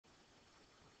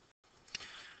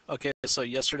Okay, so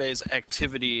yesterday's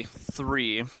activity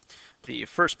 3, the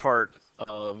first part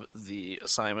of the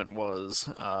assignment was,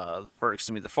 or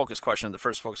excuse me, the focus question. The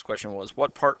first focus question was,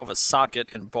 what part of a socket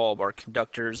and bulb are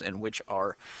conductors and which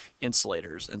are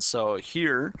insulators? And so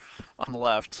here on the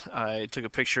left, I took a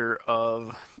picture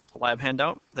of a lab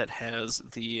handout that has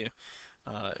the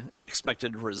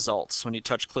expected results. When you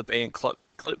touch clip A and clip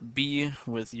B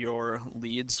with your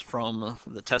leads from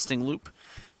the testing loop,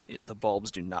 the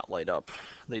bulbs do not light up.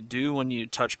 They do when you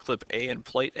touch clip A and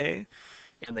plate A,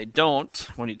 and they don't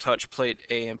when you touch plate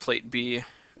A and plate B,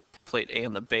 plate A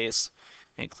and the base,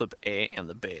 and clip A and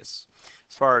the base.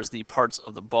 As far as the parts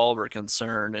of the bulb are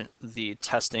concerned, the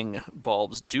testing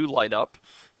bulbs do light up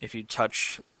if you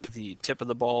touch the tip of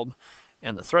the bulb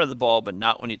and the thread of the bulb, but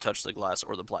not when you touch the glass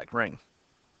or the black ring.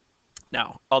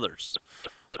 Now, others.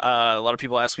 A lot of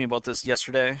people asked me about this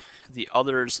yesterday. The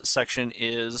others section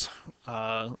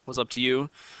was up to you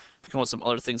to come up with some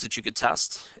other things that you could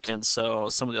test. And so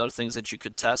some of the other things that you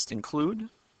could test include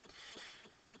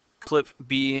clip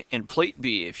B and plate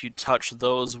B. If you touch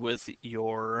those with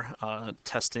your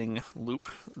testing loop,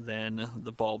 then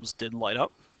the bulbs did light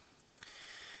up.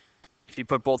 If you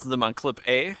put both of them on clip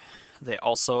A, they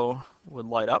also would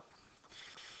light up.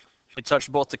 If you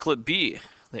touch both the clip B,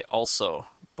 they also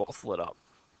both lit up.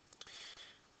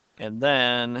 And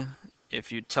then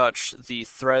if you touch the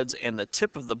threads and the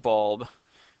tip of the bulb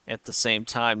at the same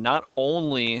time, not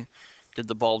only did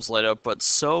the bulbs light up, but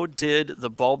so did the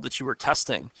bulb that you were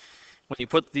testing. When you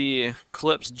put the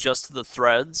clips just to the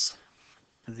threads,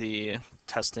 the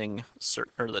testing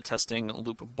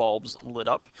loop bulbs lit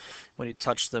up. When you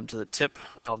touch them to the tip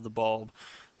of the bulb,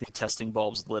 the testing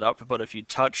bulbs lit up. But if you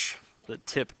touch the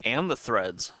tip and the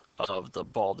threads of the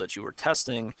bulb that you were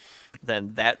testing,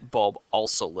 then that bulb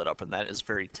also lit up, and that is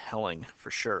very telling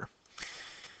for sure.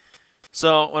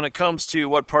 So when it comes to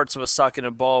what parts of a socket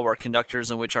and bulb are conductors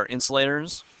and which are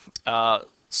insulators,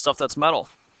 stuff that's metal.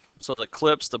 So the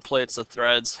clips, the plates, the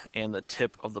threads, and the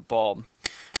tip of the bulb.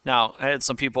 Now, I had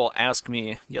some people ask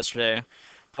me yesterday,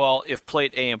 well, if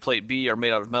plate A and plate B are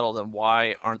made out of metal, then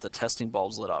why aren't the testing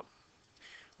bulbs lit up?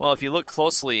 Well, if you look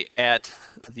closely at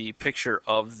the picture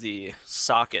of the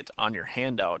socket on your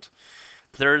handout,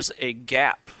 there's a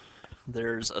gap,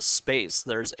 there's a space,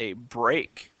 there's a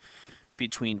break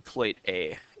between plate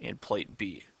A and plate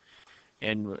B.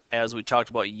 And as we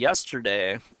talked about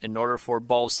yesterday, in order for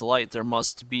bulbs to light, there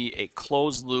must be a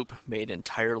closed loop made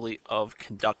entirely of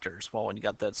conductors. Well, when you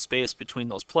got that space between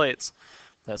those plates,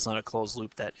 that's not a closed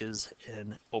loop, that is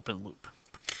an open loop.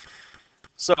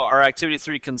 So our activity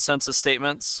 3 consensus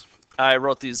statements, I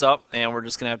wrote these up and we're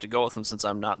just going to have to go with them since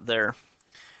I'm not there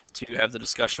to have the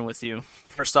discussion with you.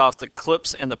 First off, the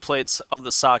clips and the plates of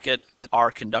the socket are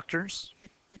conductors.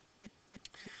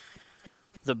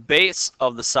 The base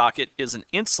of the socket is an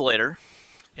insulator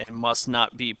and must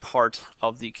not be part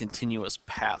of the continuous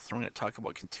path. We're going to talk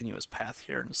about continuous path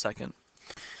here in a second.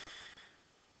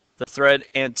 The thread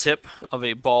and tip of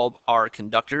a bulb are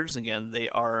conductors. Again, they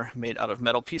are made out of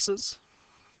metal pieces.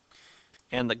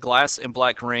 And the glass and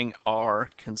black ring are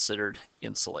considered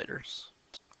insulators.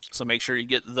 So make sure you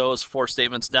get those 4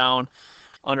 statements down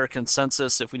under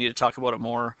consensus. If we need to talk about it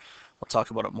more, we'll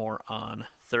talk about it more on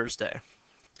Thursday.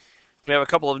 We have a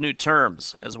couple of new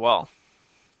terms as well.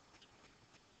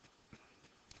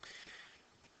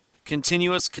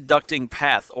 Continuous conducting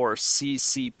path, or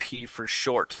CCP for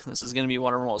short. This is going to be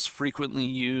one of our most frequently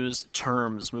used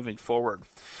terms moving forward.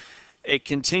 A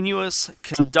continuous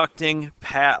conducting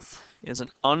path is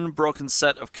an unbroken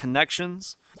set of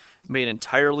connections made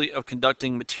entirely of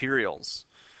conducting materials.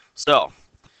 So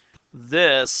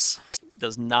this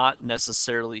does not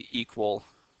necessarily equal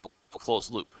a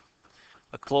closed loop.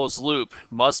 A closed loop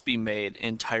must be made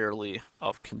entirely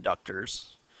of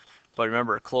conductors. But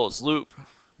remember, a closed loop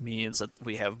means that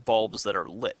we have bulbs that are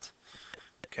lit.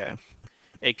 Okay.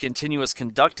 A continuous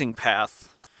conducting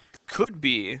path could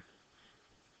be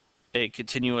a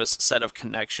continuous set of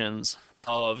connections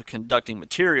of conducting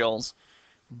materials,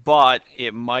 but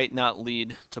it might not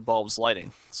lead to bulbs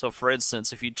lighting. So for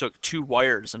instance, if you took 2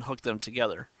 wires and hooked them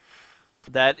together,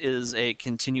 that is a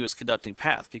continuous conducting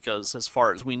path because as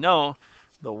far as we know,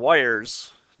 the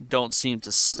wires don't seem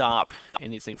to stop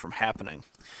anything from happening.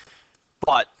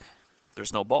 But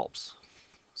there's no bulbs,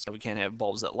 so we can't have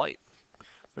bulbs that light.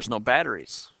 There's no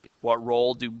batteries. What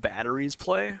role do batteries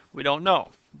play? We don't know,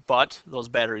 but those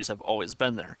batteries have always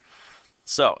been there.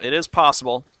 So it is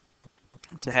possible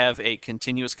to have a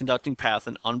continuous conducting path,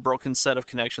 an unbroken set of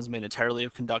connections made entirely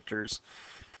of conductors,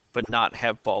 but not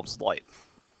have bulbs light.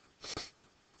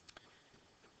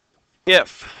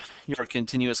 If your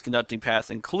continuous conducting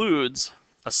path includes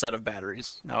a set of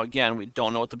batteries. Now again, we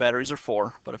don't know what the batteries are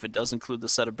for, but if it does include the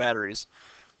set of batteries,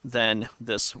 then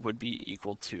this would be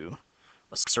equal to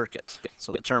a circuit.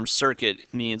 So the term circuit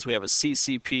means we have a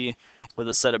CCP with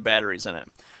a set of batteries in it.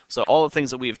 So all the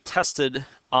things that we've tested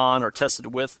on or tested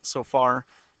with so far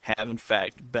have in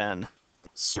fact been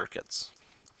circuits.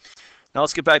 Now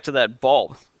let's get back to that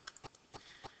bulb.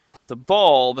 The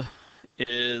bulb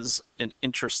is an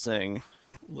interesting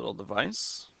little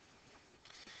device.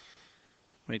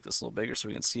 Make this a little bigger so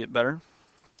we can see it better.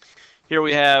 Here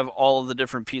we have all of the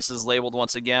different pieces labeled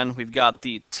once again. We've got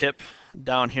the tip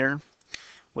down here,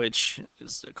 which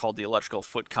is called the electrical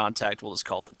foot contact. We'll just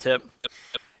call it the tip.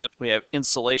 We have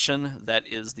insulation, that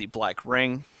is the black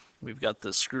ring. We've got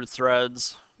the screw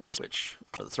threads, which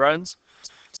are the threads.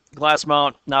 Glass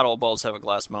mount, not all bulbs have a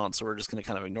glass mount, so we're just going to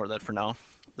kind of ignore that for now.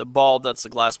 The bulb, that's the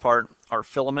glass part. Our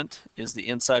filament is the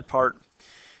inside part.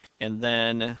 And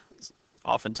then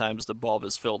oftentimes the bulb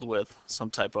is filled with some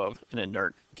type of an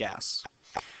inert gas.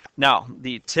 Now,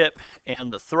 the tip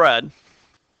and the thread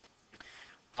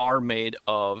are made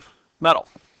of metal,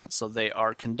 so they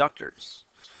are conductors.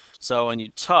 So when you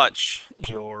touch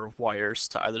your wires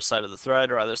to either side of the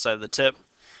thread or either side of the tip,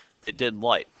 it did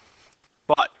light.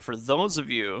 But for those of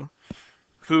you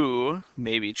who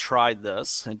maybe tried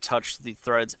this and touched the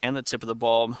threads and the tip of the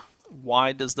bulb,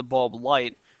 why does the bulb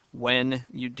light when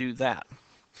you do that?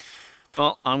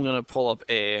 Well, I'm going to pull up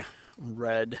a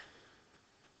red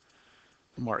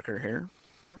marker here.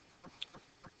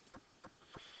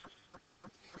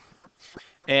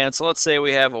 And so let's say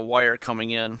we have a wire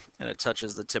coming in and it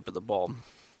touches the tip of the bulb.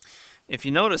 If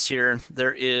you notice here,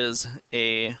 there is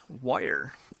a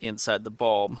wire inside the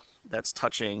bulb that's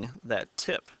touching that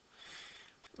tip.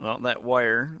 Well, that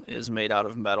wire is made out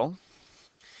of metal.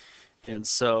 And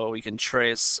so we can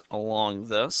trace along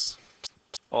this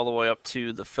all the way up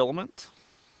to the filament.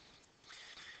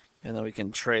 And then we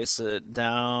can trace it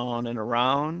down and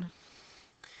around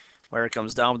where it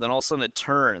comes down, but then all of a sudden it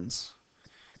turns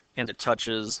and it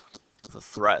touches the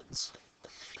threads.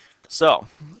 So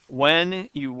when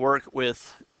you work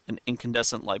with an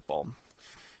incandescent light bulb,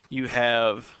 you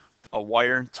have a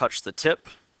wire touch the tip,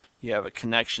 you have a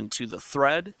connection to the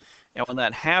thread, and when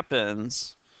that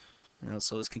happens,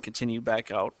 so this can continue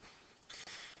back out,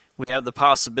 we have the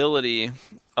possibility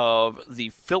of the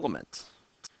filament.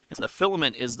 And the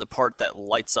filament is the part that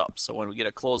lights up. So when we get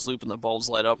a closed loop and the bulbs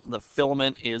light up, the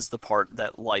filament is the part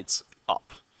that lights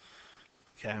up.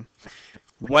 Okay?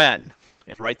 When,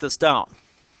 and write this down,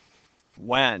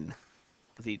 when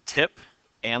the tip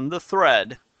and the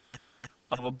thread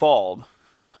of a bulb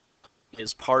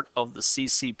is part of the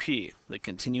CCP, the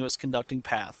continuous conducting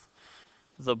path,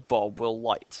 the bulb will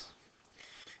light.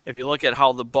 If you look at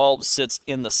how the bulb sits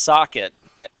in the socket,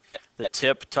 the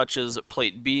tip touches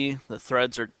plate B, the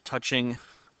threads are touching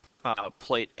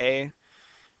plate A,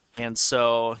 and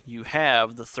so you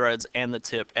have the threads and the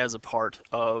tip as a part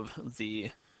of the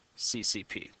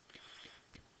CCP,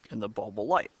 and the bulb will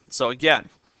light. So again,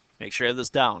 make sure you have this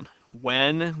down.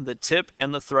 When the tip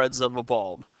and the threads of a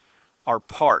bulb are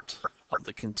part of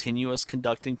the continuous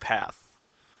conducting path,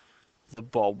 the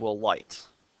bulb will light.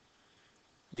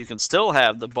 You can still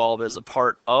have the bulb as a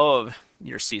part of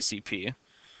your CCP.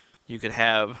 You could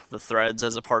have the threads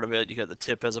as a part of it, you could have the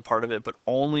tip as a part of it, but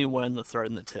only when the thread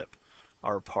and the tip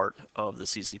are a part of the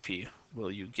CCP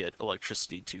will you get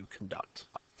electricity to conduct.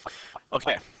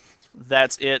 Okay,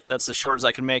 that's it. That's as short as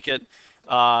I can make it.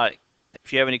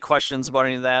 If you have any questions about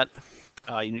any of that,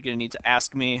 you're going to need to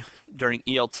ask me during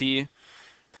ELT.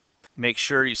 Make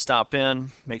sure you stop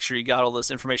in, make sure you got all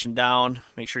this information down,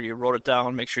 make sure you wrote it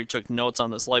down, make sure you took notes on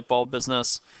this light bulb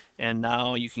business, and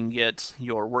now you can get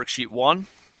your worksheet 1,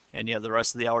 and you have the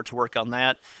rest of the hour to work on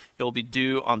that. It will be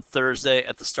due on Thursday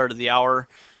at the start of the hour.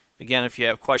 Again, if you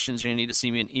have questions, you need to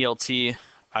see me in ELT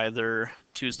either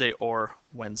Tuesday or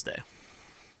Wednesday.